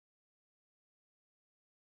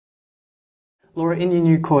Laura, in your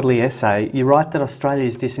new quarterly essay, you write that Australia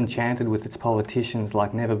is disenchanted with its politicians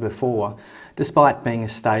like never before, despite being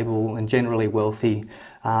a stable and generally wealthy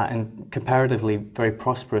and comparatively very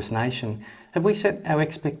prosperous nation. Have we set our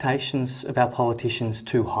expectations of our politicians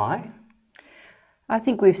too high? I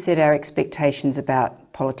think we've set our expectations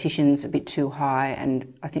about politicians a bit too high,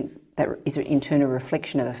 and I think that is an internal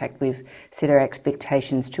reflection of the fact we've set our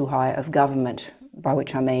expectations too high of government, by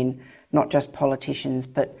which I mean not just politicians,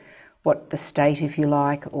 but what the state, if you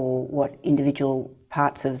like, or what individual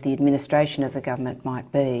parts of the administration of the government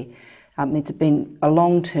might be. It's been a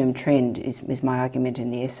long-term trend, is my argument in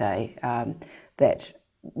the essay, that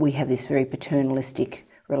we have this very paternalistic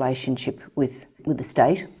relationship with the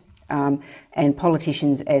state, and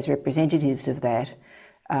politicians as representatives of that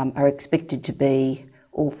are expected to be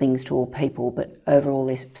all things to all people, but overall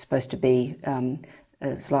they're supposed to be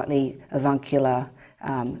slightly avuncular,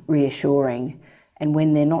 reassuring, and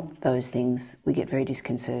when they're not those things, we get very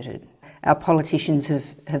disconcerted. Our politicians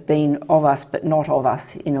have been of us, but not of us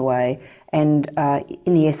in a way, and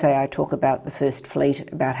in the essay I talk about the First Fleet,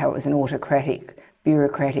 about how it was an autocratic,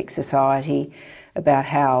 bureaucratic society, about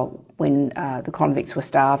how when the convicts were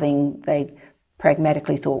starving, they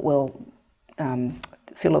pragmatically thought, well,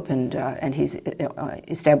 Philip and his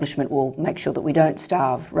establishment will make sure that we don't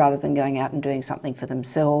starve, rather than going out and doing something for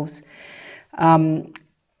themselves.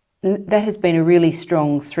 That has been a really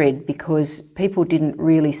strong thread, because people didn't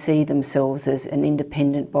really see themselves as an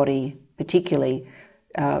independent body, particularly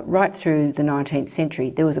right through the 19th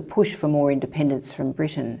century. There was a push for more independence from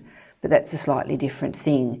Britain, but that's a slightly different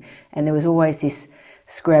thing. And there was always this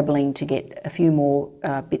scrabbling to get a few more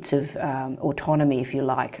bits of autonomy, if you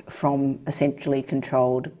like, from a centrally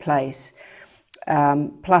controlled place.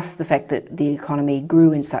 Plus the fact that the economy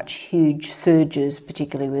grew in such huge surges,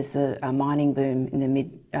 particularly with the mining boom in the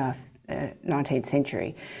mid-19th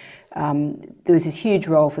century. There was this huge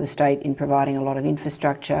role for the state in providing a lot of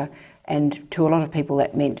infrastructure, and to a lot of people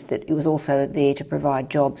that meant that it was also there to provide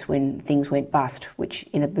jobs when things went bust, which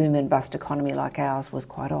in a boom and bust economy like ours was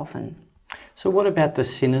quite often. So what about the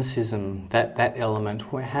cynicism, that element?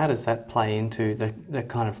 How does that play into the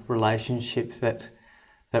kind of relationship that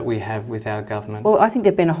we have with our government? Well, I think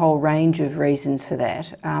there have been a whole range of reasons for that.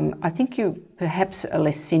 I think you perhaps are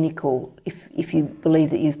less cynical if you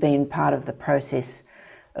believe that you've been part of the process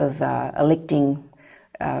of electing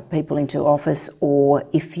people into office, or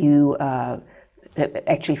if you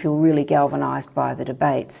actually feel really galvanised by the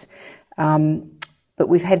debates. But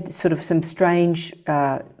we've had sort of some strange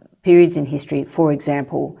periods in history. For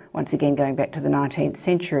example, once again going back to the 19th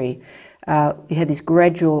century, we had this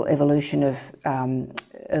gradual evolution of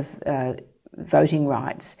voting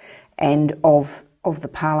rights and of the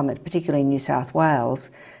Parliament, particularly in New South Wales,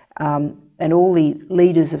 and all the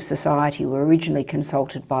leaders of society were originally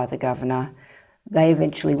consulted by the Governor. They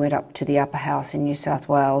eventually went up to the upper house in New South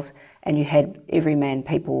Wales, and you had everyman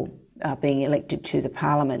people being elected to the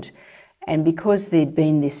Parliament. And because there'd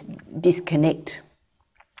been this disconnect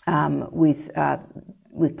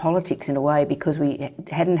with politics in a way, because we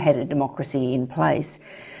hadn't had a democracy in place,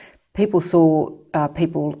 people saw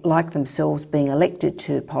people like themselves being elected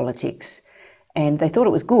to politics, and they thought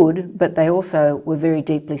it was good, but they also were very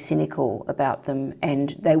deeply cynical about them,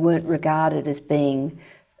 and they weren't regarded as being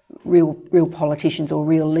real politicians or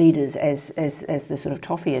real leaders as the sort of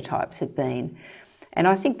toffee types had been. And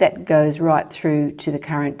I think that goes right through to the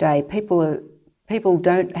current day. People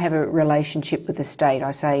don't have a relationship with the state.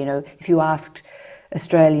 I say, if you asked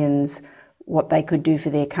Australians what they could do for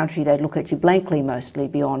their country, they'd look at you blankly, mostly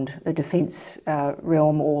beyond the defence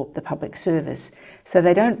realm or the public service. So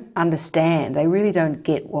they don't understand, they really don't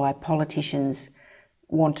get why politicians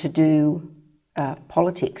want to do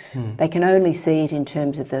politics. They can only see it in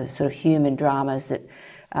terms of the sort of human dramas that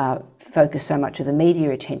focus so much of the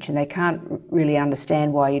media attention. They can't really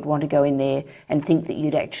understand why you'd want to go in there and think that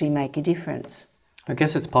you'd actually make a difference. I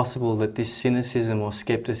guess it's possible that this cynicism or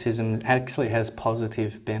scepticism actually has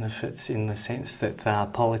positive benefits, in the sense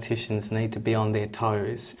that politicians need to be on their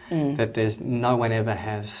toes, that no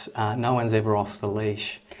one's ever off the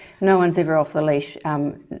leash. No one's ever off the leash.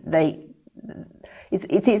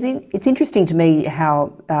 It's interesting to me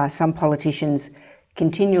how some politicians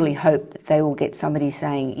continually hope that they will get somebody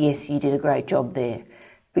saying, yes, you did a great job there,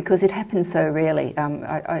 because it happens so rarely.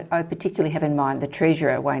 I particularly have in mind the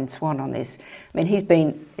Treasurer, Wayne Swan, on this. I mean, he's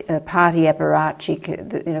been a party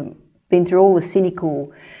apparatchik, been through all the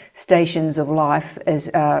cynical stations of life as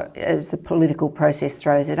the political process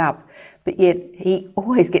throws it up. But yet he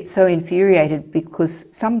always gets so infuriated, because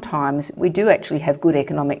sometimes we do actually have good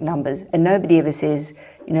economic numbers and nobody ever says,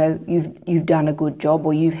 you've done a good job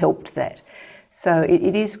or you've helped that. So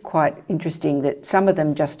it is quite interesting that some of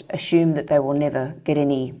them just assume that they will never get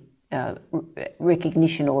any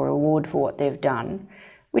recognition or reward for what they've done,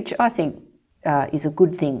 which I think is a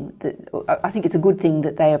good thing. I think it's a good thing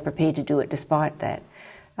that they are prepared to do it despite that.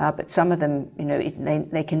 But some of them,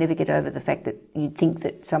 they can never get over the fact that you'd think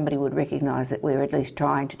that somebody would recognise that we're at least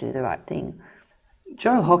trying to do the right thing.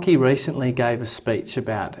 Joe Hockey recently gave a speech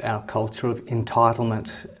about our culture of entitlement,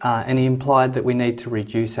 and he implied that we need to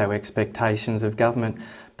reduce our expectations of government.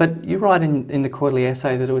 But you write in the quarterly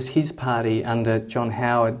essay that it was his party under John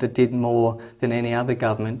Howard that did more than any other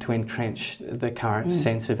government to entrench the current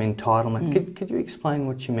sense of entitlement. Could you explain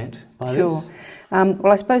what you meant by Sure. this?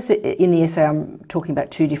 Well, I suppose that in the essay I'm talking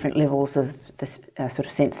about two different levels of this sort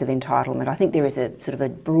of sense of entitlement. I think there is a sort of a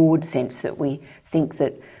broad sense that we think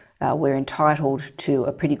that we're entitled to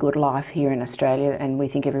a pretty good life here in Australia, and we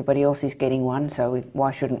think everybody else is getting one, so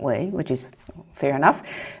why shouldn't we? Which is fair enough.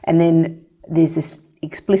 And then there's this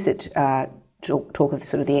explicit talk of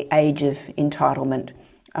sort of the age of entitlement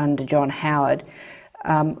under John Howard.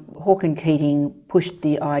 Hawke and Keating pushed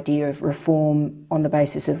the idea of reform on the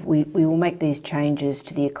basis of we will make these changes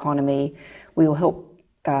to the economy, we will help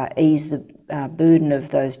ease the burden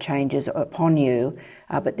of those changes upon you,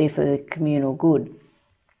 but they're for the communal good.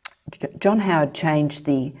 John Howard changed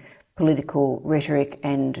the political rhetoric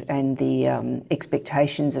and the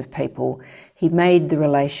expectations of people. He made the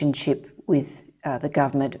relationship with the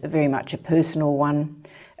government very much a personal one,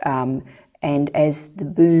 and as the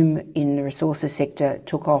boom in the resources sector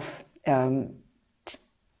took off 10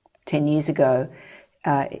 years ago,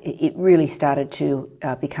 it really started to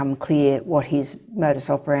become clear what his modus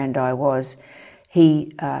operandi was.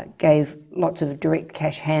 He gave lots of direct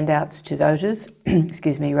cash handouts to voters,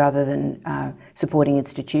 excuse me, rather than supporting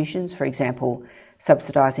institutions. For example,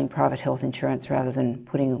 subsidising private health insurance rather than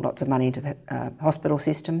putting lots of money into the hospital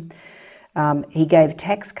system. He gave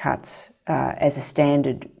tax cuts as a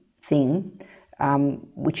standard thing,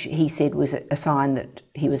 which he said was a sign that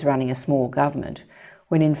he was running a small government,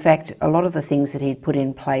 when in fact a lot of the things that he'd put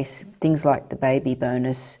in place, things like the baby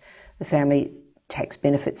bonus, the family tax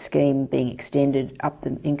benefit scheme being extended up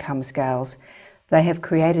the income scales, they have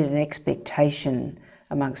created an expectation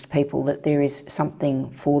amongst people that there is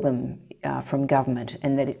something for them from government,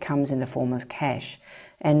 and that it comes in the form of cash.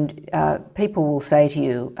 And people will say to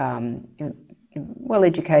you,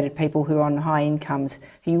 well-educated people who are on high incomes,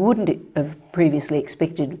 who you wouldn't have previously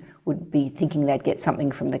expected would be thinking they'd get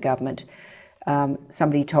something from the government.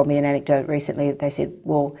 Somebody told me an anecdote recently that they said,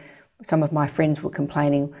 well, some of my friends were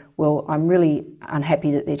complaining, well, I'm really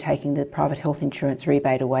unhappy that they're taking the private health insurance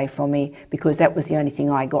rebate away from me because that was the only thing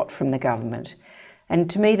I got from the government. And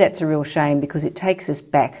to me that's a real shame, because it takes us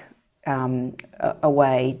back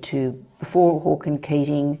away to before Hawke and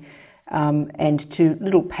Keating, and to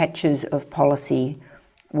little patches of policy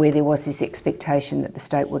where there was this expectation that the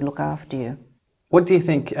state would look after you. What do you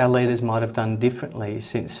think our leaders might have done differently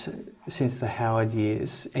since the Howard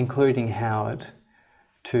years, including Howard,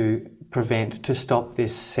 to stop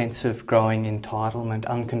this sense of growing entitlement,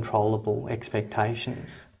 uncontrollable expectations?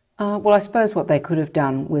 Well, I suppose what they could have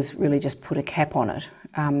done was really just put a cap on it.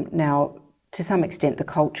 Now, to some extent, the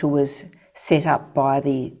culture was set up by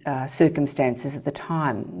the circumstances at the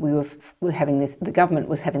time. We were having this. The government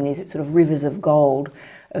was having these sort of rivers of gold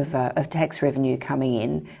of tax revenue coming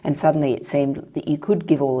in, and suddenly it seemed that you could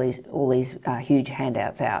give all these huge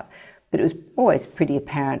handouts out. But it was always pretty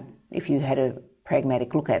apparent, if you had a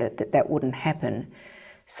pragmatic look at it, that that wouldn't happen.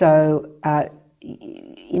 So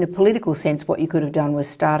in a political sense, what you could have done was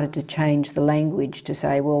started to change the language to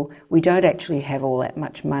say, well, we don't actually have all that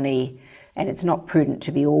much money, and it's not prudent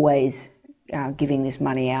to be always giving this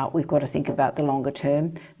money out. We've got to think about the longer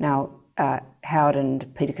term. Now, Howard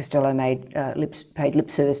and Peter Costello paid lip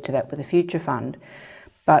service to that with the Future Fund,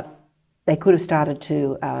 but they could have started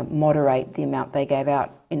to moderate the amount they gave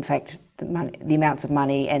out. In fact, the amounts of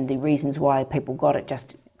money and the reasons why people got it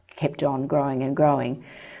just kept on growing and growing.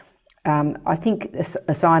 I think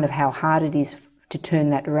a sign of how hard it is to turn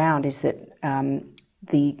that around is that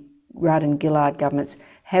the Rudd and Gillard governments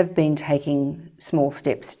have been taking small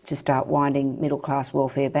steps to start winding middle class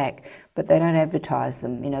welfare back, but they don't advertise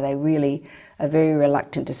them. They really are very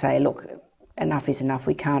reluctant to say, look, enough is enough,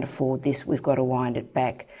 we can't afford this, we've got to wind it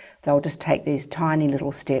back. They'll just take these tiny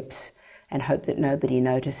little steps and hope that nobody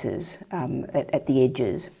notices at the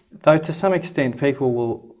edges. Though to some extent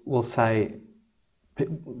people will say,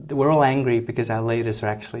 we're all angry because our leaders are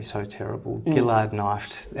actually so terrible. Gillard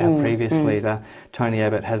knifed our previous leader. Tony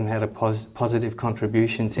Abbott hasn't had a positive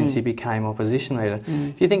contribution since he became opposition leader.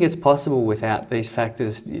 Do you think it's possible without these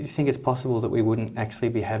factors? Do you think it's possible that we wouldn't actually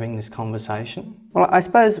be having this conversation? Well, I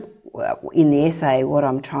suppose in the essay, what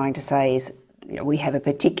I'm trying to say is, we have a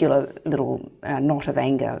particular little knot of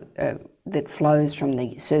anger that flows from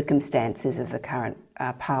the circumstances of the current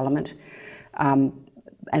Parliament.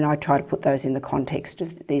 And I try to put those in the context of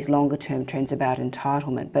these longer term trends about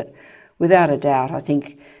entitlement. But without a doubt, I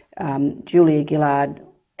think Julia Gillard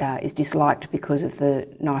is disliked because of the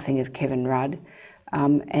knifing of Kevin Rudd.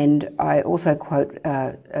 And I also quote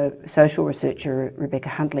a social researcher, Rebecca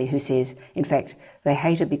Huntley, who says, in fact, they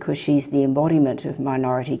hate her because she's the embodiment of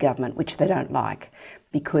minority government, which they don't like,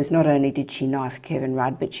 because not only did she knife Kevin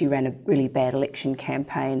Rudd, but she ran a really bad election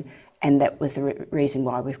campaign, and that was the reason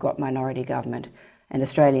why we've got minority government. And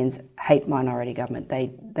Australians hate minority government.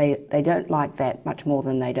 They don't like that much more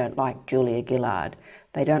than they don't like Julia Gillard.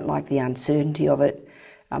 They don't like the uncertainty of it.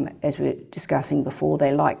 As we were discussing before,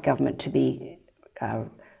 they like government to be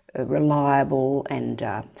reliable and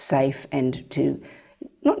safe, and to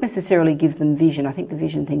not necessarily give them vision. I think the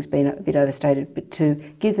vision thing's been a bit overstated, but to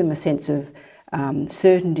give them a sense of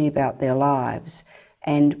certainty about their lives.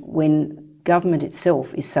 And when government itself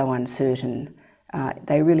is so uncertain,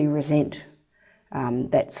 they really resent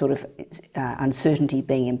that sort of uncertainty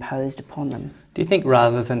being imposed upon them. Do you think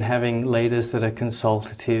rather than having leaders that are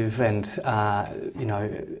consultative and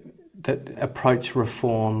that approach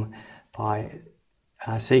reform by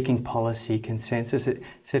seeking policy consensus,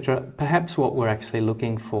 etc., perhaps what we're actually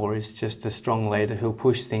looking for is just a strong leader who'll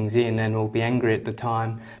push things in and will be angry at the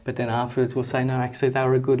time, but then afterwards we'll say, no, actually they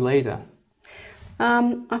were a good leader?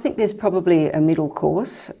 I think there's probably a middle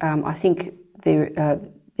course. I think there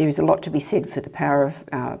is a lot to be said for the power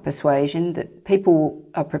of persuasion, that people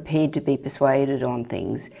are prepared to be persuaded on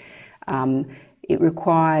things. It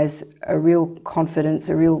requires a real confidence,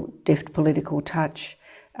 a real deft political touch,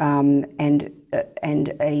 and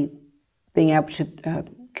being able to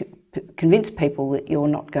convince people that you're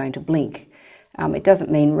not going to blink. It doesn't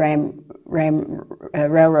mean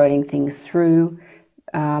railroading things through.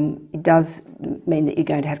 It does mean that you're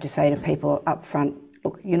going to have to say to people up front,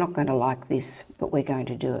 look, you're not going to like this, but we're going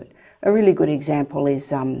to do it. A really good example is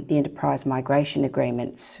the enterprise migration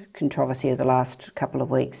agreements controversy of the last couple of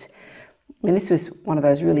weeks. I mean, this was one of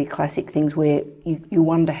those really classic things where you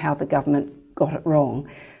wonder how the government got it wrong.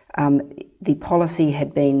 The policy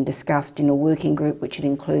had been discussed in a working group which had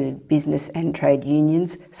included business and trade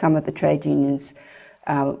unions. Some of the trade unions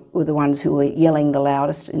were the ones who were yelling the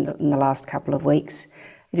loudest in the last couple of weeks.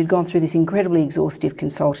 It had gone through this incredibly exhaustive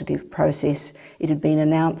consultative process. It had been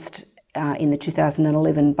announced in the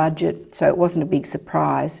 2011 budget, so it wasn't a big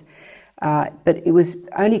surprise. But it was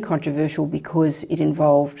only controversial because it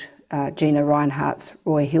involved Gina Rinehart's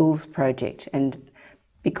Roy Hills project, and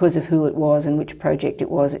because of who it was and which project it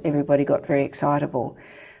was, everybody got very excitable.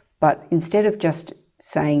 But instead of just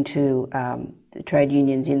saying to the trade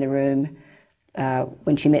unions in the room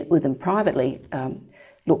when she met with them privately,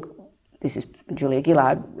 look, this is Julia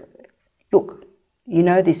Gillard, look, you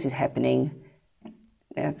know this is happening,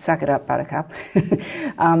 suck it up, buttercup.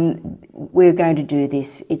 We're going to do this,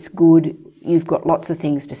 it's good, you've got lots of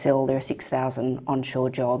things to sell, there are 6,000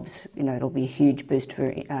 onshore jobs, it'll be a huge boost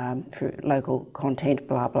for local content,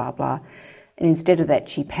 blah, blah, blah. And instead of that,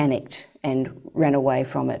 she panicked and ran away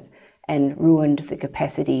from it and ruined the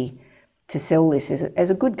capacity to sell this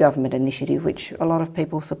as a good government initiative, which a lot of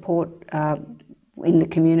people support in the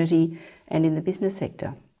community and in the business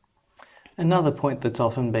sector. Another point that's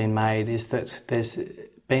often been made is that there's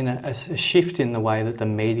been a shift in the way that the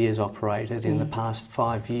media's operated in the past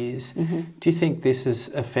 5 years. Do you think this has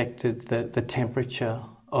affected the temperature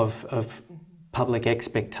of public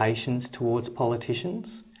expectations towards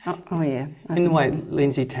politicians? Oh yeah. In the way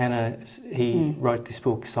Lindsay Tanner, he wrote this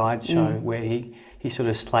book, Sideshow, where he sort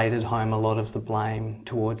of slated home a lot of the blame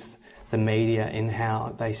towards the media in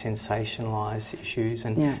how they sensationalise issues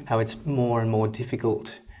and how it's more and more difficult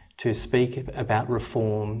to speak about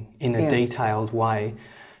reform in a detailed way.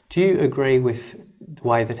 Do you agree with the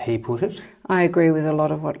way that he put it? I agree with a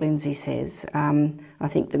lot of what Lindsay says. I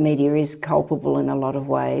think the media is culpable in a lot of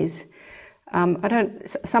ways.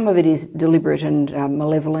 Some of it is deliberate and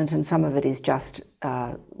malevolent, and some of it is just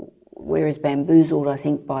we're as bamboozled, I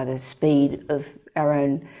think, by the speed of our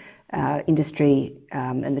own industry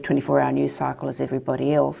and the 24-hour news cycle as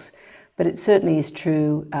everybody else. But it certainly is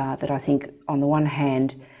true that I think, on the one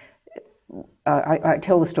hand, I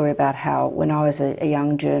tell the story about how when I was a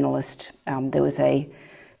young journalist, there was a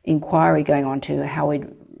inquiry going on to how we'd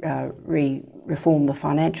reform the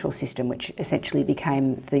financial system, which essentially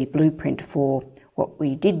became the blueprint for what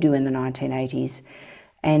we did do in the 1980s.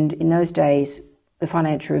 And in those days, the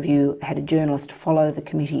Financial Review had a journalist follow the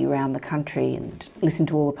committee around the country and listen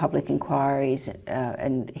to all the public inquiries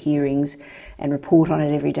and hearings and report on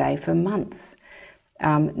it every day for months.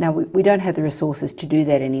 Now, we don't have the resources to do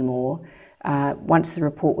that anymore. Once the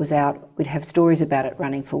report was out, we'd have stories about it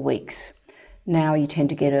running for weeks. Now you tend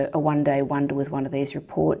to get a one-day wonder with one of these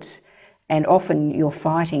reports, and often you're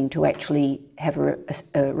fighting to actually have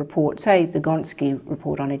a report, say the Gonski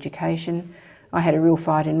report on education. I had a real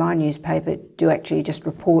fight in my newspaper to actually just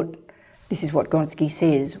report this is what Gonski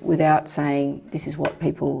says without saying this is what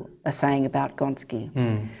people are saying about Gonski.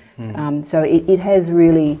 So it has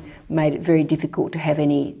really made it very difficult to have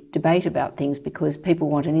any debate about things because people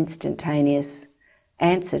want an instantaneous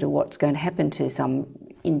answer to what's going to happen to some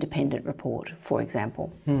independent report, for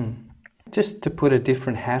example. Just to put a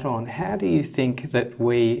different hat on, how do you think that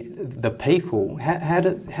we, the people, how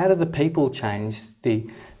do the people change the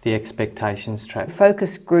expectations trap?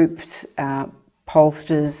 Focus groups,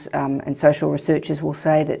 pollsters and social researchers will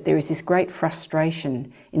say that there is this great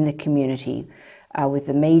frustration in the community with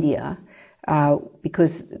the media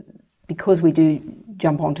because we do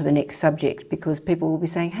jump onto the next subject, because people will be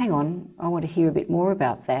saying, hang on, I want to hear a bit more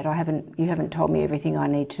about that. You haven't told me everything I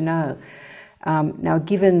need to know. Now,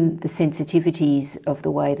 given the sensitivities of the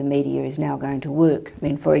way the media is now going to work, I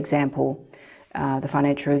mean, for example, the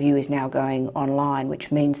Financial Review is now going online,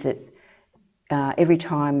 which means that every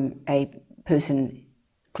time a person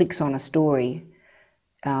clicks on a story,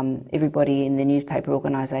 everybody in the newspaper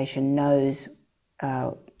organisation knows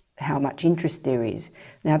how much interest there is.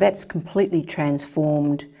 Now, that's completely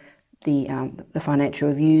transformed the Financial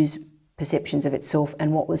Review's perceptions of itself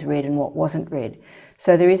and what was read and what wasn't read.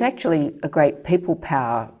 So there is actually a great people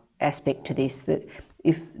power aspect to this, that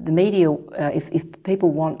if the media, if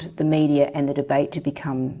people want the media and the debate to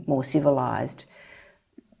become more civilised,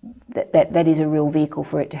 that is a real vehicle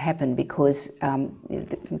for it to happen, because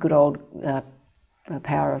the good old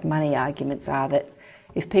power of money arguments are that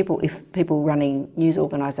if people running news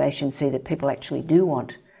organisations see that people actually do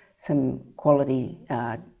want some quality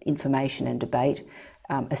information and debate,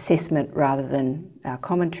 assessment rather than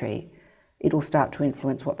commentary, it'll start to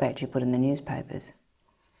influence what they actually put in the newspapers.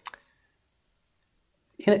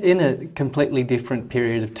 In a completely different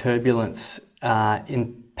period of turbulence,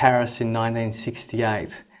 in Paris in 1968,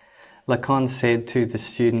 Lacan said to the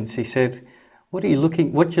students, he said, what you're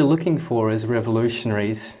looking for as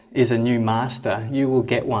revolutionaries is a new master. You will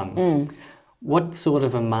get one. What sort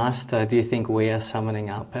of a master do you think we are summoning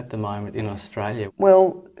up at the moment in Australia?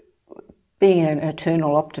 Well, being an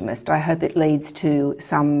eternal optimist, I hope it leads to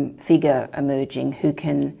some figure emerging who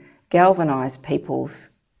can galvanise people's...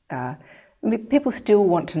 people still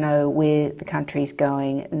want to know where the country's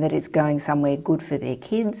going, and that it's going somewhere good for their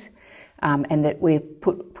kids, and that we're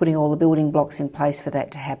putting all the building blocks in place for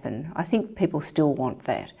that to happen. I think people still want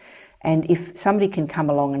that. And if somebody can come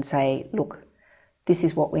along and say, look, this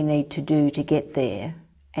is what we need to do to get there,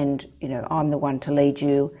 and I'm the one to lead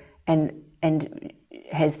you, and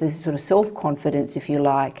has this sort of self-confidence, if you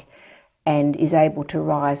like, and is able to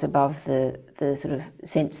rise above the sort of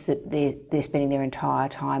sense that they're spending their entire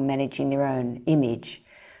time managing their own image,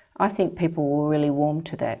 I think people will really warm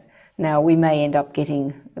to that. Now, we may end up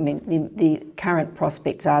getting, the current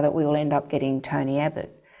prospects are that we will end up getting Tony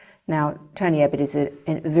Abbott. Now, Tony Abbott is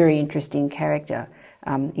a very interesting character.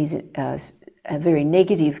 He's a very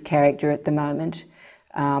negative character at the moment,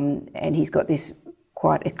 and he's got this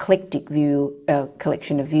quite eclectic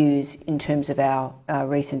collection of views in terms of our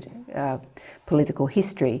recent political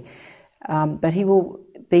history. But he will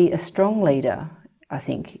be a strong leader, I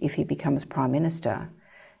think, if he becomes Prime Minister.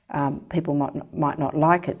 People might not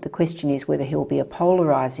like it. The question is whether he'll be a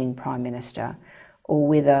polarising Prime Minister, or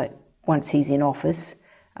whether once he's in office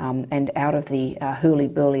and out of the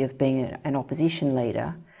hurly-burly of being an opposition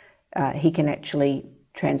leader, he can actually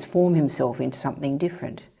transform himself into something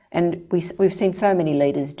different. And we've seen so many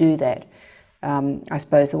leaders do that. I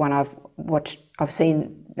suppose the one I've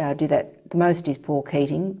seen do that the most is Paul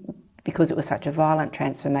Keating, because it was such a violent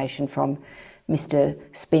transformation from Mr.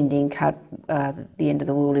 Spending Cut, the end of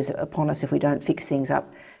the world is upon us if we don't fix things up,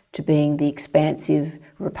 to being the expansive,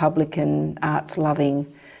 Republican, arts-loving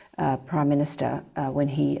Prime Minister when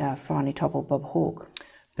he finally toppled Bob Hawke.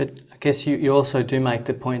 But I guess you also do make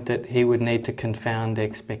the point that he would need to confound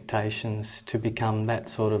expectations to become that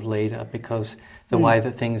sort of leader, because the way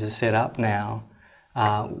that things are set up now,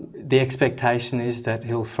 the expectation is that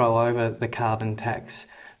he'll throw over the carbon tax,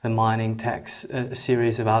 the mining tax, a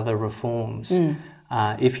series of other reforms.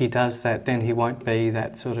 If he does that, then he won't be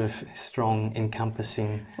that sort of strong,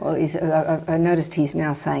 encompassing. Well, I noticed he's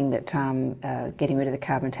now saying that getting rid of the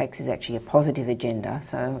carbon tax is actually a positive agenda.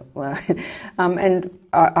 So, and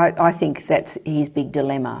I think that's his big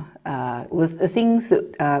dilemma. With the things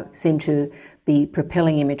that seem to be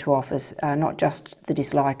propelling him into office, not just the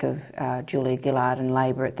dislike of Julia Gillard and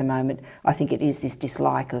Labor at the moment. I think it is this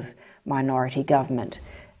dislike of minority government,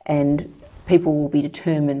 and people will be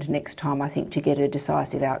determined next time, I think, to get a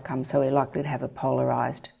decisive outcome, so we're likely to have a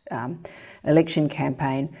polarised election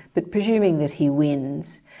campaign. But presuming that he wins,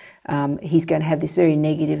 he's going to have this very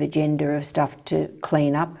negative agenda of stuff to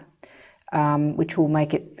clean up, which will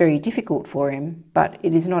make it very difficult for him, but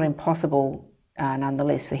it is not impossible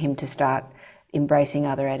nonetheless for him to start embracing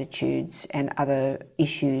other attitudes and other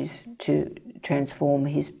issues to transform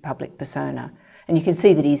his public persona. And you can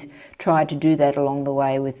see that he's tried to do that along the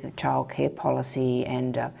way with the childcare policy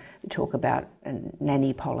and talk about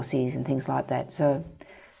nanny policies and things like that. So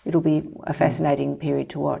it'll be a fascinating period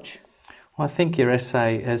to watch. Well, I think your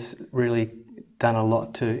essay has really done a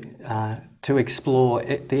lot to explore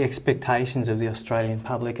the expectations of the Australian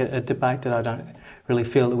public, a debate that I don't really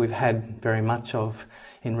feel that we've had very much of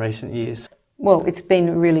in recent years. Well, it's been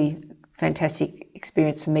a really fantastic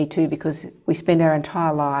experience for me too, because we spend our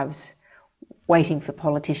entire lives waiting for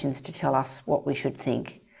politicians to tell us what we should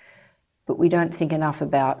think, but we don't think enough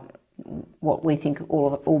about what we think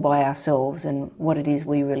all by ourselves and what it is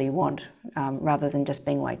we really want, rather than just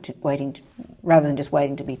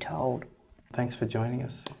waiting to be told. Thanks for joining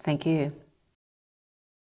us. Thank you.